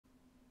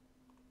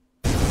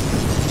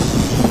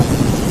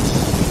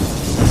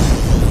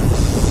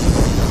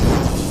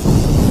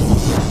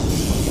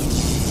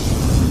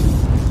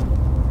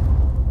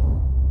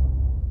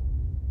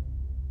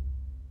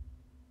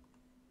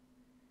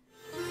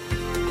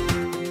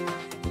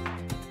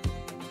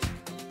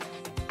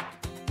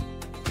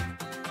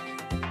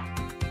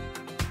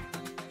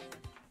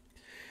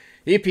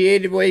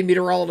EPAWA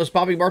meteorologist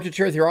Bobby Martin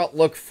here with your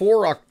outlook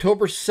for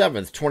October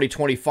 7th,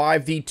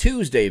 2025. The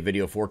Tuesday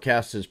video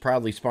forecast is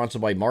proudly sponsored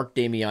by Mark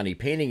Damiani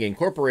Painting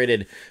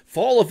Incorporated.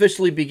 Fall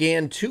officially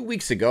began 2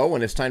 weeks ago,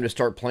 and it's time to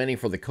start planning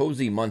for the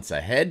cozy months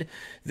ahead.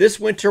 This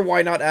winter,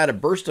 why not add a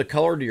burst of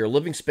color to your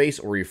living space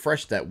or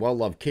refresh that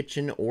well-loved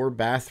kitchen or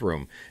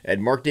bathroom? At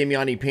Mark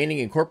Damiani Painting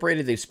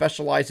Incorporated, they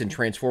specialize in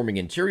transforming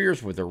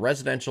interiors with their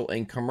residential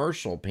and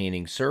commercial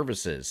painting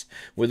services.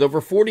 With over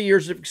 40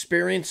 years of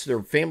experience,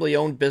 their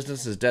family-owned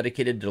business is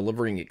dedicated to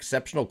delivering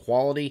exceptional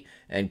quality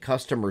and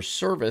customer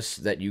service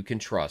that you can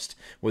trust.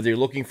 Whether you're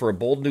looking for a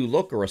bold new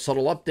look or a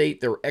subtle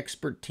update, their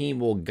expert team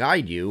will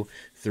guide you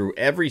through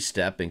every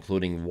step,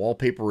 including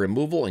wallpaper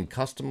removal and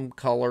custom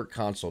color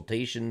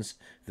consultations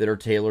that are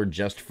tailored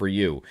just for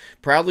you.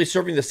 Proudly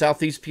serving the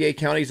Southeast PA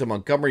counties of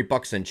Montgomery,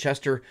 Bucks, and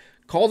Chester.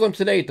 Call them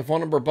today at the phone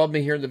number above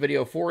me here in the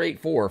video,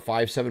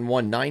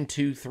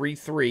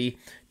 484-571-9233,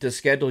 to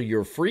schedule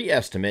your free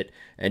estimate.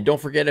 And don't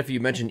forget, if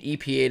you mention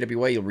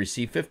EPAWA, you'll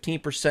receive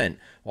 15%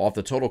 off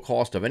the total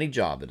cost of any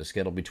job that is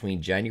scheduled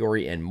between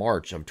January and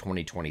March of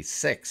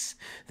 2026.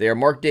 They are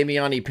Mark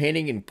Damiani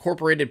Painting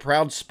Incorporated,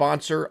 proud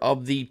sponsor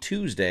of the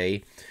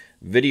Tuesday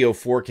video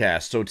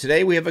forecast. So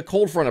today we have a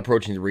cold front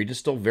approaching the region,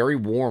 still very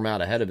warm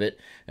out ahead of it.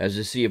 As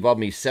you see above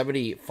me,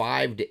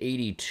 75 to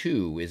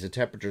 82 is the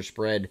temperature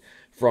spread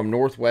from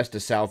northwest to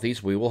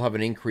southeast. We will have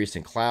an increase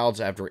in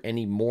clouds after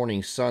any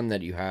morning sun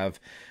that you have.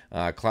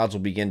 Clouds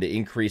will begin to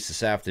increase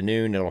this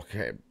afternoon. It'll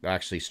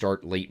actually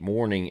start late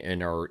morning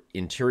in our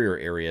interior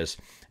areas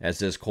as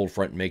this cold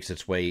front makes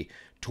its way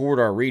toward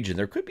our region.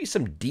 There could be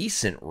some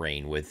decent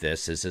rain with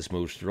this as this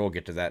moves through. I'll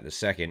get to that in a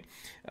second.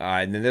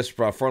 And then this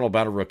frontal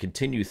boundary will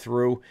continue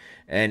through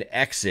and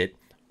exit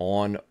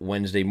on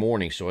Wednesday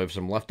morning. So we have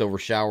some leftover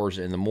showers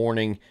in the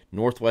morning.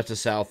 Northwest to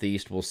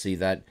southeast, we'll see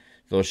that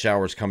those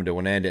showers come to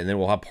an end, and then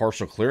we'll have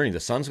partial clearing. The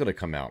sun's going to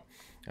come out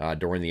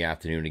during the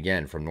afternoon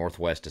again from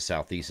northwest to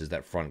southeast as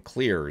that front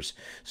clears.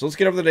 So let's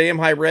get over to the AM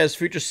high res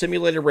future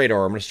simulated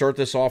radar. I'm going to start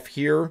this off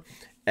here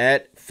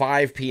at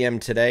 5 p.m.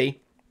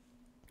 today.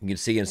 You can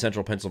see in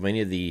central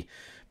Pennsylvania, the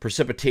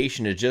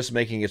precipitation is just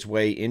making its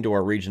way into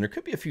our region. There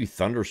could be a few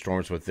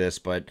thunderstorms with this,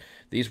 but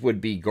these would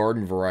be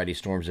garden variety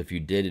storms if you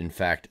did, in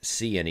fact,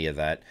 see any of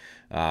that.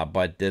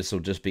 But this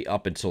will just be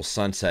up until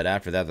sunset.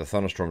 After that, the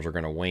thunderstorms are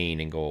going to wane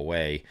and go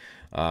away.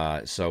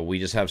 So we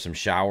just have some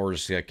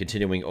showers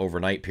continuing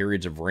overnight,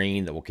 periods of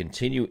rain that will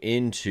continue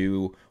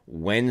into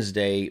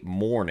Wednesday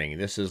morning.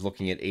 This is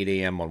looking at 8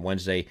 a.m. on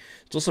Wednesday.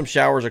 Still some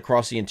showers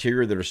across the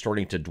interior that are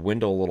starting to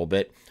dwindle a little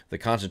bit. The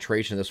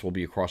concentration of this will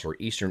be across our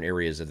eastern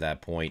areas at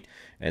that point.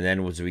 And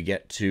then as we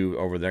get to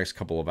over the next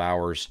couple of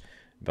hours,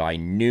 by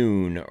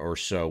noon or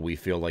so, we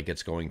feel like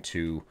it's going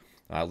to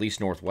at least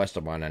northwest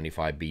of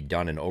I-95 be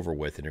done and over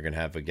with, and you're going to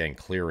have, again,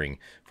 clearing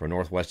from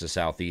northwest to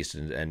southeast,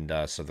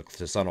 and so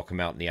the sun will come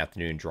out in the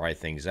afternoon and dry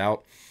things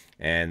out,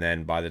 and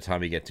then by the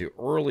time you get to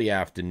early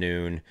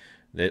afternoon,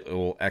 it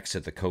will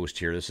exit the coast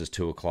here. This is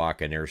 2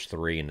 o'clock, and there's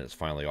 3, and it's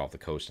finally off the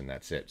coast, and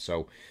that's it.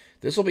 So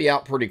this will be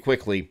out pretty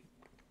quickly,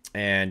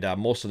 and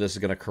most of this is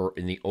going to occur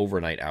in the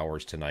overnight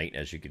hours tonight,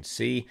 as you can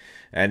see.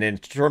 And in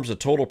terms of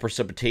total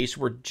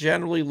precipitation, we're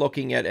generally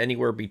looking at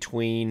anywhere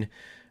between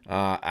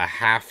a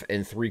half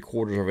and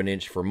 3/4 of an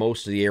inch for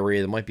most of the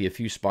area. There might be a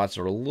few spots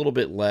that are a little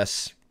bit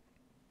less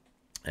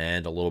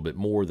and a little bit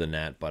more than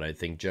that, but I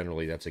think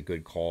generally that's a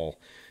good call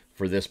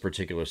for this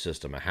particular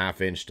system. A half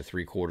inch to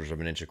 3/4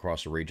 of an inch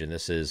across the region.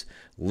 This is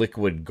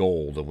liquid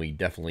gold, and we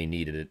definitely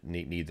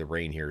need the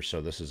rain here. So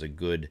this is a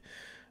good,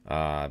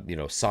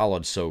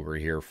 solid soaker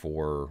here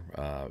for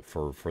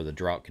the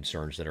drought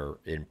concerns that are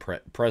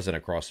present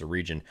across the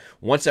region.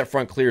 Once that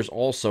front clears,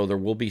 also there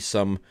will be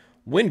some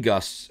wind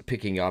gusts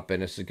picking up,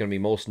 and this is going to be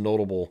most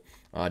notable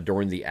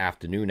during the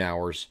afternoon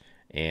hours,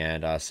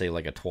 and say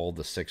like a 12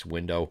 to 6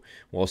 window.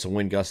 Well, some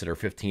wind gusts that are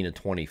 15 to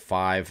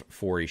 25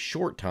 for a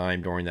short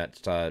time during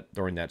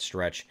that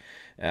stretch.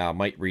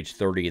 Might reach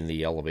 30 in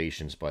the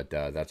elevations, but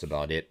that's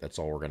about it. That's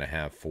all we're going to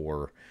have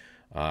for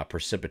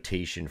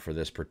precipitation for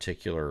this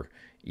particular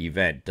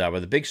event.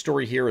 But the big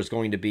story here is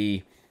going to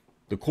be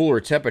the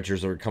cooler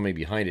temperatures that are coming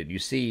behind it. You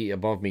see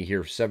above me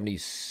here,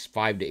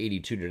 75 to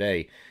 82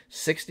 today.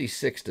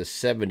 66 to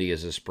 70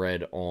 is a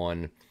spread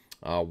on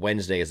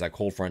Wednesday as that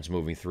cold front's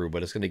moving through,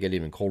 but it's going to get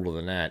even colder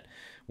than that.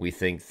 We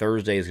think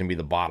Thursday is going to be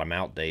the bottom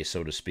out day,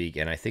 so to speak,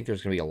 and I think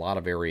there's going to be a lot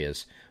of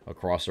areas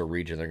across our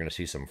region that are going to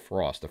see some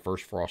frost, the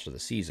first frost of the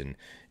season,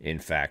 in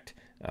fact,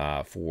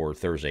 for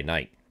Thursday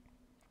night.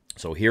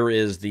 So here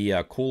is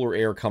the cooler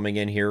air coming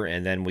in here,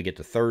 and then we get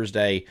to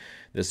Thursday.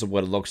 This is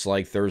what it looks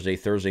like Thursday,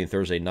 and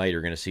Thursday night.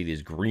 You're going to see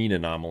these green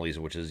anomalies,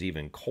 which is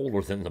even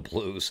colder than the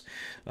blues.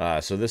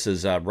 So this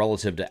is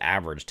relative to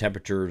average.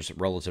 Temperatures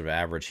relative to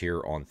average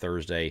here on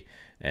Thursday,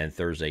 and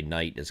Thursday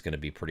night is going to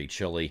be pretty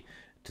chilly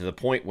to the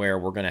point where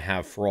we're going to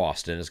have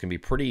frost, and it's going to be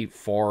pretty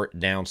far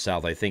down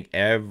south. I think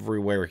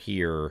everywhere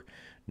here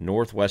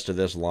northwest of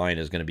this line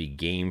is going to be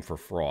game for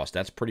frost.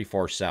 That's pretty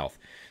far south.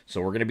 So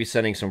we're going to be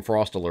sending some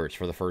frost alerts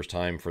for the first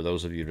time for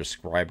those of you who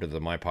subscribe to the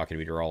My Pocket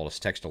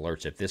Meteorologist text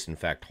alerts if this in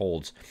fact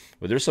holds.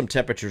 But there's some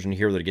temperatures in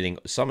here that are getting,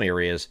 some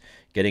areas,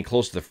 getting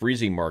close to the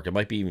freezing mark. It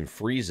might be even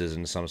freezes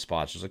in some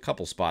spots. There's a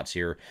couple spots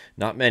here,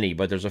 not many,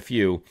 but there's a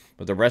few.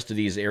 But the rest of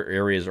these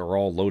areas are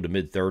all low to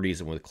mid 30s,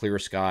 and with clear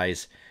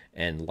skies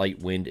and light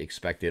wind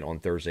expected on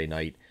Thursday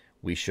night,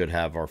 we should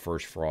have our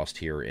first frost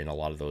here in a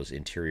lot of those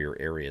interior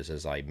areas,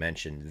 as I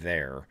mentioned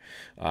there.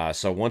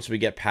 So once we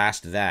get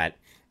past that,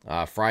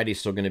 Friday's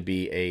still going to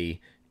be a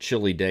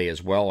chilly day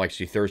as well.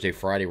 Actually, Thursday,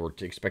 Friday, we're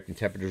expecting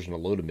temperatures in the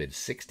low to mid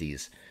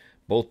 60s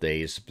both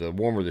days. The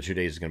warmer of the 2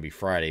 days is going to be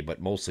Friday,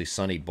 but mostly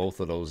sunny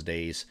both of those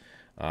days,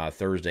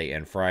 Thursday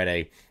and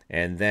Friday.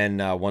 And then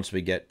once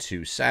we get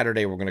to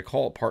Saturday, we're going to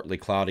call it partly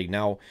cloudy.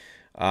 Now,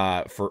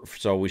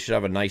 so we should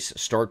have a nice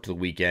start to the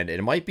weekend, and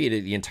it might be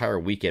the entire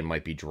weekend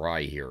might be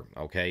dry here.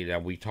 Okay, now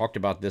we talked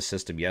about this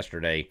system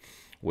yesterday,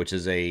 which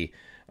is a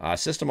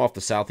system off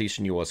the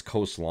southeastern U.S.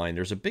 coastline.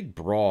 There's a big,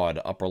 broad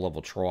upper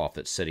level trough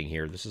that's sitting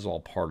here. This is all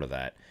part of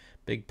that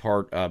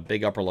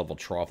big upper level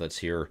trough that's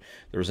here.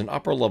 There's an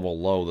upper level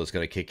low that's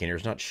going to kick in here.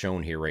 It's not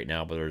shown here right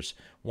now, but there's,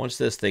 once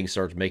this thing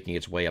starts making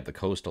its way up the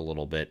coast a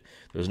little bit,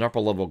 there's an upper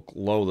level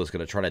low that's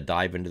going to try to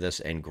dive into this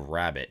and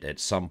grab it at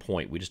some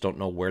point. We just don't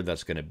know where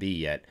that's going to be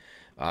yet.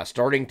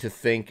 Starting to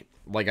think,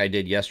 like I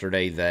did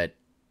yesterday, that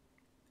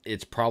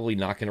it's probably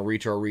not going to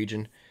reach our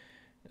region.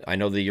 I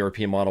know the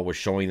European model was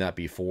showing that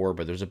before,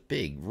 but there's a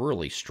big,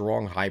 really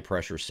strong high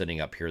pressure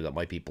sitting up here that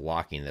might be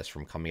blocking this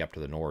from coming up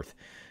to the north,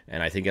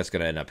 and I think that's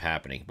going to end up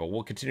happening. But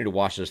we'll continue to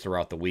watch this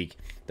throughout the week.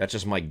 That's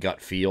just my gut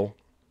feel.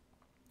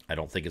 I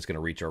don't think it's going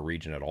to reach our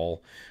region at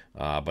all,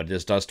 but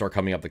this does start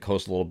coming up the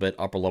coast a little bit.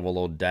 Upper level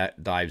low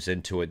dives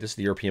into it. This is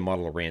the European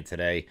model that ran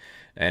today,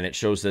 and it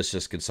shows this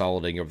just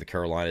consolidating over the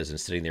Carolinas and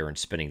sitting there and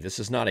spinning. This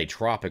is not a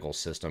tropical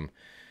system.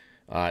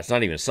 It's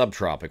not even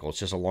subtropical. It's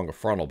just along a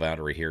frontal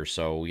boundary here.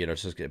 So, you know,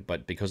 it's just,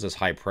 but because this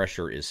high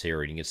pressure is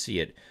here, and you can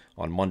see it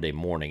on Monday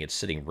morning, it's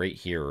sitting right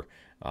here,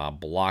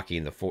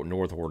 blocking the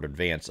northward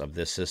advance of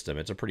this system.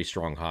 It's a pretty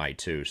strong high,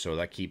 too. So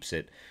that keeps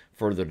it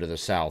further to the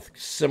south.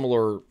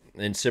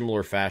 In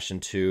similar fashion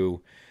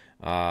to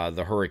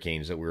the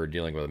hurricanes that we were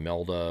dealing with,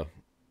 Melda,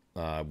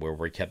 where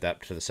we kept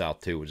that to the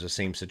south, too. It was the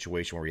same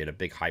situation where we had a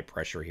big high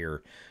pressure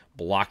here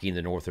blocking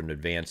the northern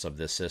advance of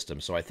this system.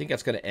 So I think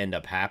that's going to end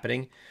up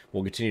happening.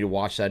 We'll continue to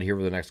watch that here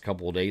for the next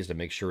couple of days to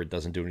make sure it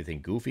doesn't do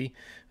anything goofy,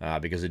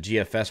 because the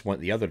GFS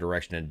went the other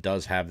direction and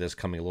does have this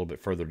coming a little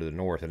bit further to the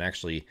north. And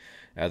actually,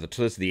 this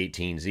is the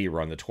 18Z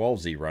run. The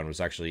 12Z run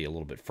was actually a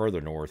little bit further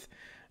north.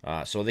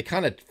 So they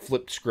kind of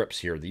flipped scripts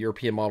here. The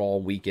European model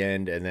all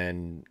weekend, and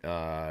then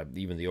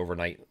even the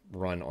overnight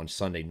run on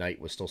Sunday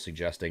night was still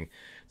suggesting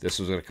this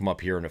was going to come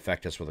up here and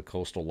affect us with a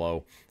coastal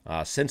low.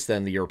 Since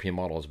then, the European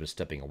model has been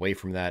stepping away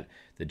from that.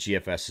 The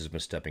GFS has been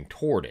stepping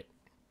toward it.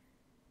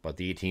 But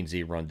the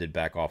 18Z run did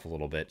back off a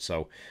little bit.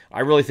 So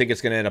I really think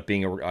it's going to end up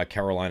being a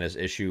Carolinas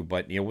issue.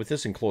 But, you know, with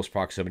this in close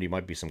proximity,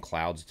 might be some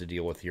clouds to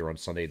deal with here on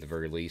Sunday at the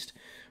very least.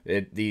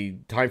 The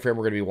time frame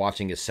we're going to be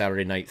watching is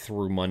Saturday night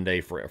through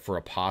Monday for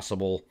a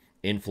possible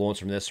influence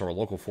from this. So our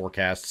local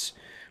forecasts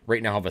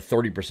right now have a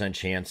 30%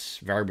 chance,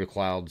 variable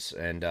clouds,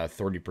 and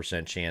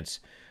 30%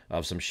 chance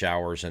of some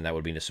showers, and that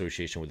would be in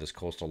association with this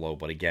coastal low.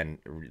 But again,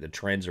 the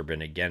trends have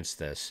been against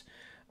this.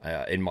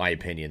 In my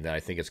opinion, that I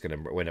think it's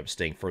going to end up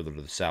staying further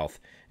to the south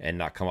and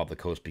not come up the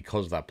coast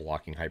because of that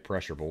blocking high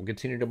pressure. But we'll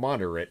continue to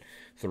monitor it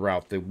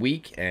throughout the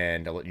week,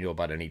 and I'll let you know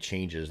about any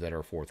changes that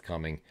are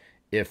forthcoming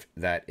if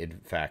that, in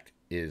fact,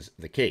 is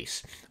the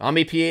case. I'm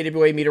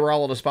EPAWA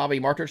meteorologist Bobby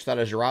Martich. That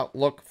is your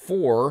outlook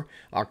for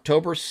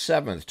October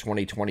 7th,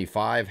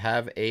 2025.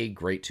 Have a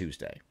great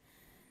Tuesday.